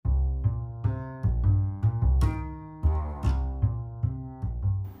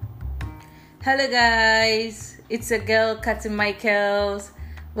Hello, guys. It's a girl, Katy Michaels.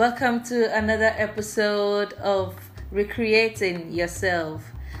 Welcome to another episode of Recreating Yourself.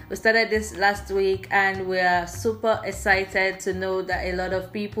 We started this last week and we are super excited to know that a lot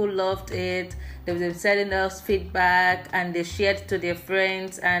of people loved it. They've been sending us feedback and they shared to their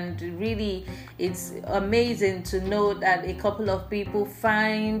friends, and really it's amazing to know that a couple of people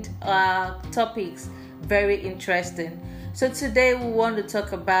find our topics very interesting. So today we want to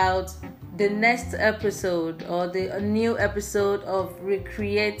talk about the next episode or the new episode of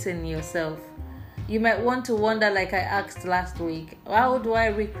Recreating Yourself. You might want to wonder, like I asked last week, how do I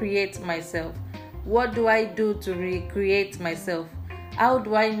recreate myself? What do I do to recreate myself? How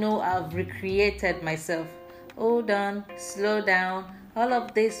do I know I've recreated myself? Hold on, slow down. All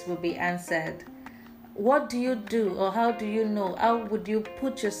of this will be answered. What do you do, or how do you know? How would you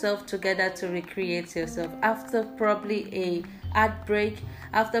put yourself together to recreate yourself after probably a heartbreak,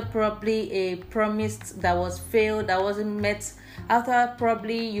 after probably a promise that was failed, that wasn't met, after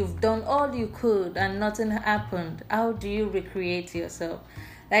probably you've done all you could and nothing happened? How do you recreate yourself?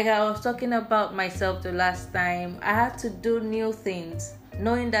 Like I was talking about myself the last time, I had to do new things,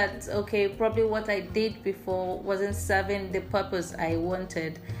 knowing that okay, probably what I did before wasn't serving the purpose I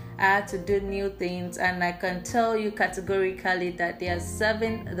wanted. I had to do new things, and I can tell you categorically that they are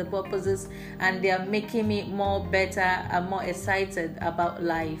serving the purposes and they are making me more better and more excited about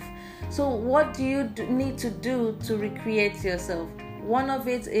life. So what do you need to do to recreate yourself? One of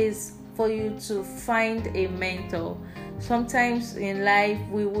it is for you to find a mentor. Sometimes in life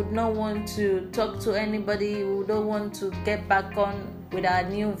we would not want to talk to anybody, we don't want to get back on with our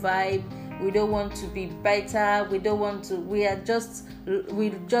new vibe, we don't want to be better, we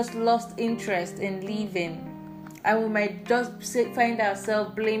just lost interest in living, and we might just find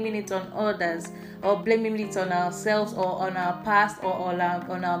ourselves blaming it on others, or blaming it on ourselves, or on our past, or on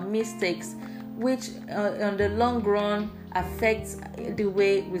our mistakes, which on the long run affects the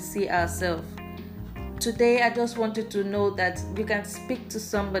way we see ourselves. Today, I just wanted to know that you can speak to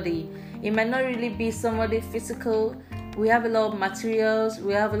somebody. It might not really be somebody physical. We have a lot of materials,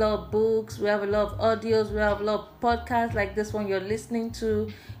 we have a lot of books, we have a lot of audios, we have a lot of podcasts like this one you're listening to.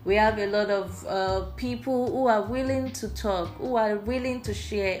 We have a lot of people who are willing to talk, who are willing to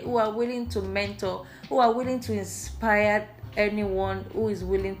share, who are willing to mentor, who are willing to inspire anyone who is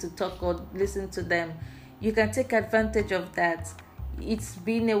willing to talk or listen to them. You can take advantage of that. It's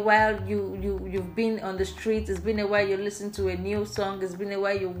been a while you've been on the street, it's been a while you listen to a new song, it's been a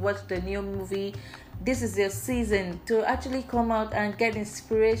while you watched a new movie. This is your season to actually come out and get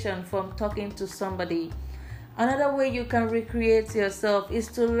inspiration from talking to somebody. Another way you can recreate yourself is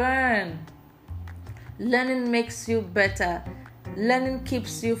to learn. Learning makes you better. Learning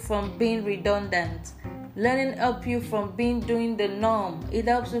keeps you from being redundant. Learning helps you from doing the norm. It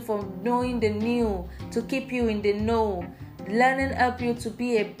helps you from knowing the new, to keep you in the know. Learning helps you to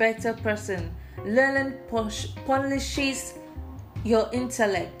be a better person. Learning polishes your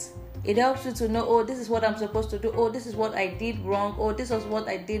intellect. It helps you to know, oh, this is what I'm supposed to do. Oh, this is what I did wrong. Oh, this was what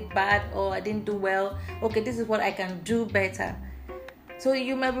I did bad, or I didn't do well. Okay, this is what I can do better. So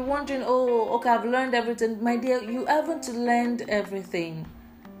you might be wondering, oh, okay, I've learned everything. My dear, you haven't learned everything.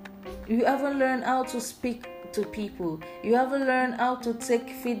 You haven't learned how to speak to people. You haven't learned how to take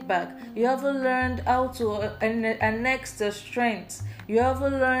feedback. You haven't learned how to annex the strengths. You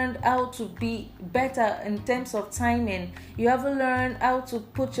haven't learned how to be better in terms of timing. You haven't learned how to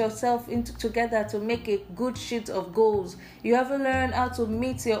put yourself together to make a good sheet of goals. You haven't learned how to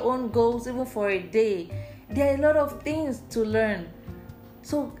meet your own goals even for a day. There are a lot of things to learn.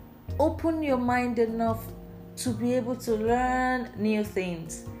 So open your mind enough to be able to learn new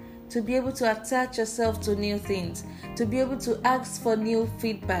things, to be able to attach yourself to new things, to be able to ask for new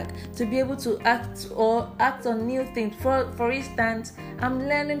feedback, to be able to act on new things. For instance, I'm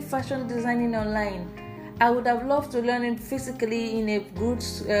learning fashion designing online. I would have loved to learn it physically in a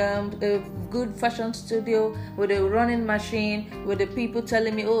good fashion studio with a running machine, with the people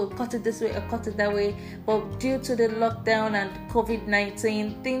telling me, oh, cut it this way or cut it that way. But due to the lockdown and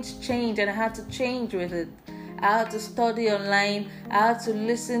COVID-19, things changed and I had to change with it. I had to study online. I had to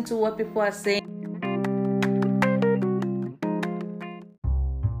listen to what people are saying.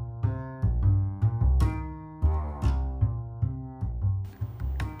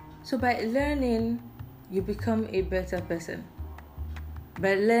 So by learning, you become a better person.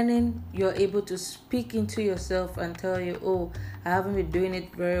 By learning, you're able to speak into yourself and tell you, oh, I haven't been doing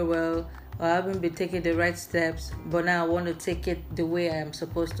it very well, or I haven't been taking the right steps, but now I want to take it the way I am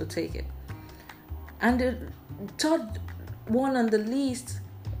supposed to take it. And the third one on the list,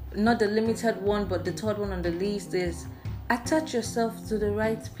 not the limited one, but the third one on the list is attach yourself to the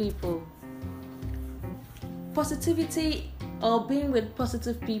right people. Positivity or being with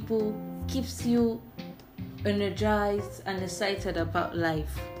positive people keeps you energized and excited about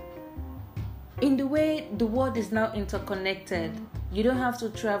life. In the way the world is now interconnected, you don't have to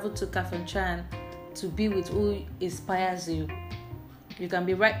travel to Kafanchan to be with who inspires you. You can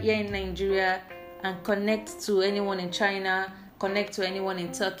be right here in Nigeria and connect to anyone in China, connect to anyone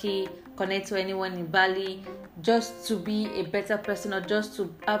in Turkey, connect to anyone in Bali, just to be a better person or just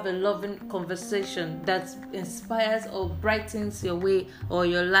to have a loving conversation that inspires or brightens your way or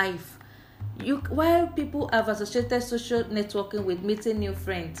your life. While people have associated social networking with meeting new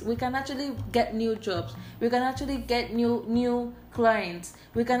friends, we can actually get new jobs, we can actually get new clients,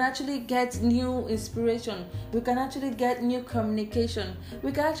 we can actually get new inspiration, we can actually get new communication,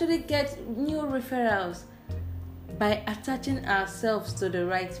 we can actually get new referrals by attaching ourselves to the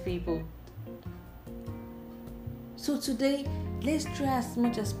right people. So today, let's try as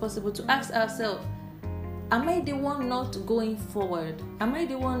much as possible to ask ourselves, am I the one not going forward? Am I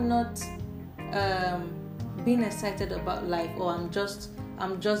the one not being excited about life, or I'm just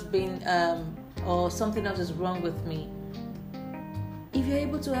being or something else is wrong with me? If you're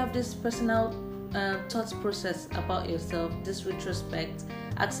able to have this personal thought process about yourself, this retrospect,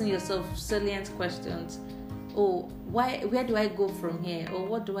 asking yourself salient questions, where do I go from here, or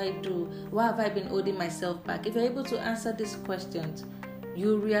what do I do, why have I been holding myself back? If you're able to answer these questions,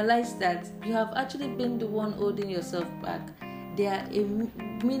 you realize that you have actually been the one holding yourself back. There are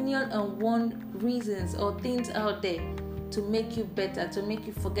 1,000,001 reasons or things out there to make you better, to make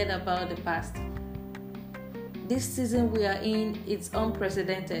you forget about the past. This season we are in, it's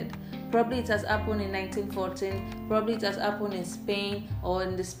unprecedented. Probably it has happened in 1914, probably it has happened in Spain or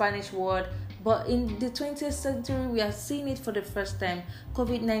in the Spanish world, but in the 20th century we are seeing it for the first time.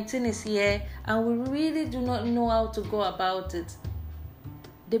 COVID-19 is here and we really do not know how to go about it.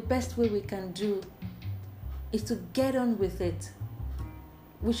 The best way we can do is to get on with it.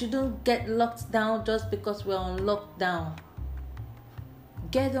 We shouldn't get locked down just because we're on lockdown.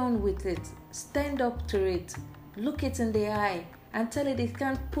 Get on with it. Stand up to it. Look it in the eye and tell it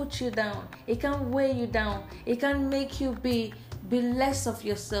can't put you down. It can't weigh you down. It can't make you be less of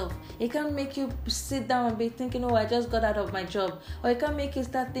yourself. It can't make you sit down and be thinking, I just got out of my job. Or it can't make you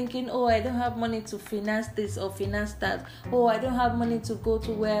start thinking, I don't have money to finance this or finance that. I don't have money to go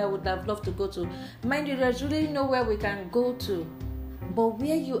to where I would have loved to go to. Mind you, there's really nowhere we can go to. But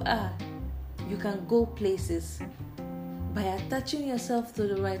where you are, you can go places. By attaching yourself to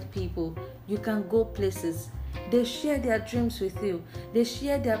the right people, you can go places. They share their dreams with you. They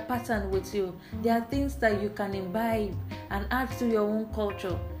share their pattern with you. There are things that you can imbibe and add to your own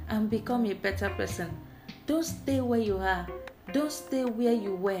culture and become a better person. Don't stay where you are. Don't stay where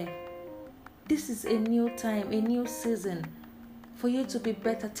you were. This is a new time, a new season for you to be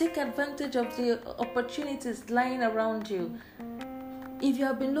better. Take advantage of the opportunities lying around you. If you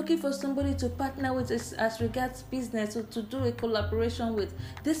have been looking for somebody to partner with as regards business or to do a collaboration with,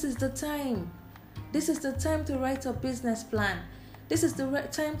 this is the time. This is the time to write a business plan. This is the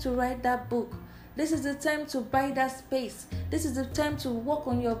time to write that book. This is the time to buy that space. This is the time to work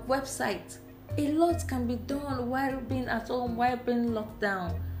on your website. A lot can be done while being at home, while being locked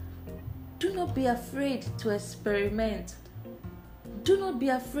down. Do not be afraid to experiment. Do not be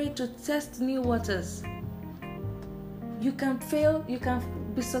afraid to test new waters. You can fail, you can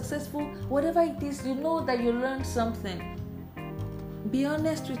be successful. Whatever it is, you know that you learned something. Be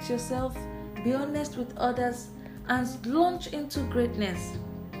honest with yourself. Be honest with others and launch into greatness.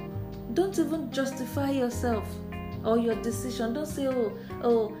 Don't even justify yourself or your decision. Don't say,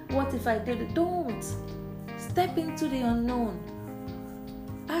 what if I did it? Don't. Step into the unknown.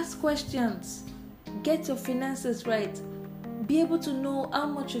 Ask questions. Get your finances right. Be able to know how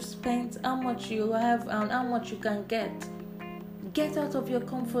much you've spent, how much you have, and how much you can get. Get out of your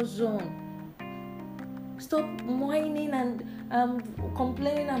comfort zone. Stop whining and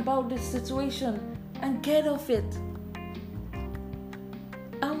complaining about the situation and get off it.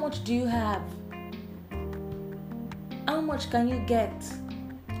 How much do you have? How much can you get?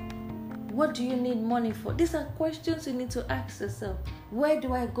 What do you need money for? These are questions you need to ask yourself. Where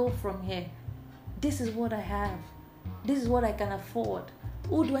do I go from here? This is what I have. This is what I can afford.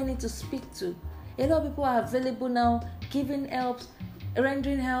 Who do I need to speak to? A lot of people are available now, giving help,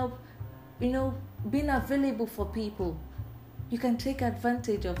 rendering help, being available for people. You can take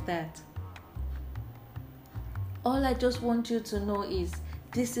advantage of that. All I just want you to know is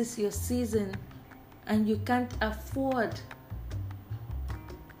this is your season and you can't afford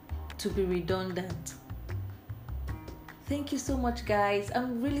to be redundant. Thank you so much, guys.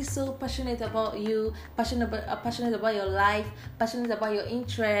 I'm really so passionate about you, passionate about your life, passionate about your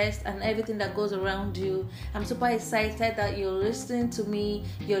interest and everything that goes around you. I'm super excited that you're listening to me.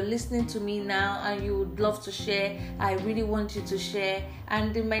 You're listening to me now, and you would love to share. I really want you to share.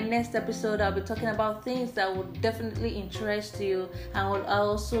 And in my next episode, I'll be talking about things that would definitely interest you. And I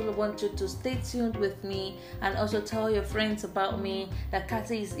also want you to stay tuned with me and also tell your friends about me. That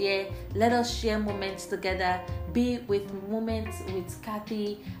Kathy is here. Let us share moments together. Be with moments with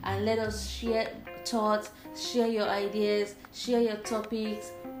Kathy, and let us share thoughts, share your ideas, share your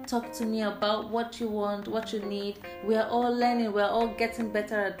topics. Talk to me about what you want, what you need. We are all learning, we are all getting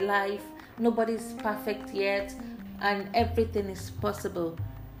better at life. Nobody's perfect yet, and everything is possible.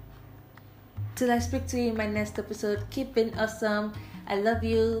 Till I speak to you in my next episode, keep being awesome. I love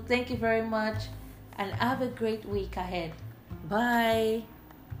you. Thank you very much, and have a great week ahead. Bye.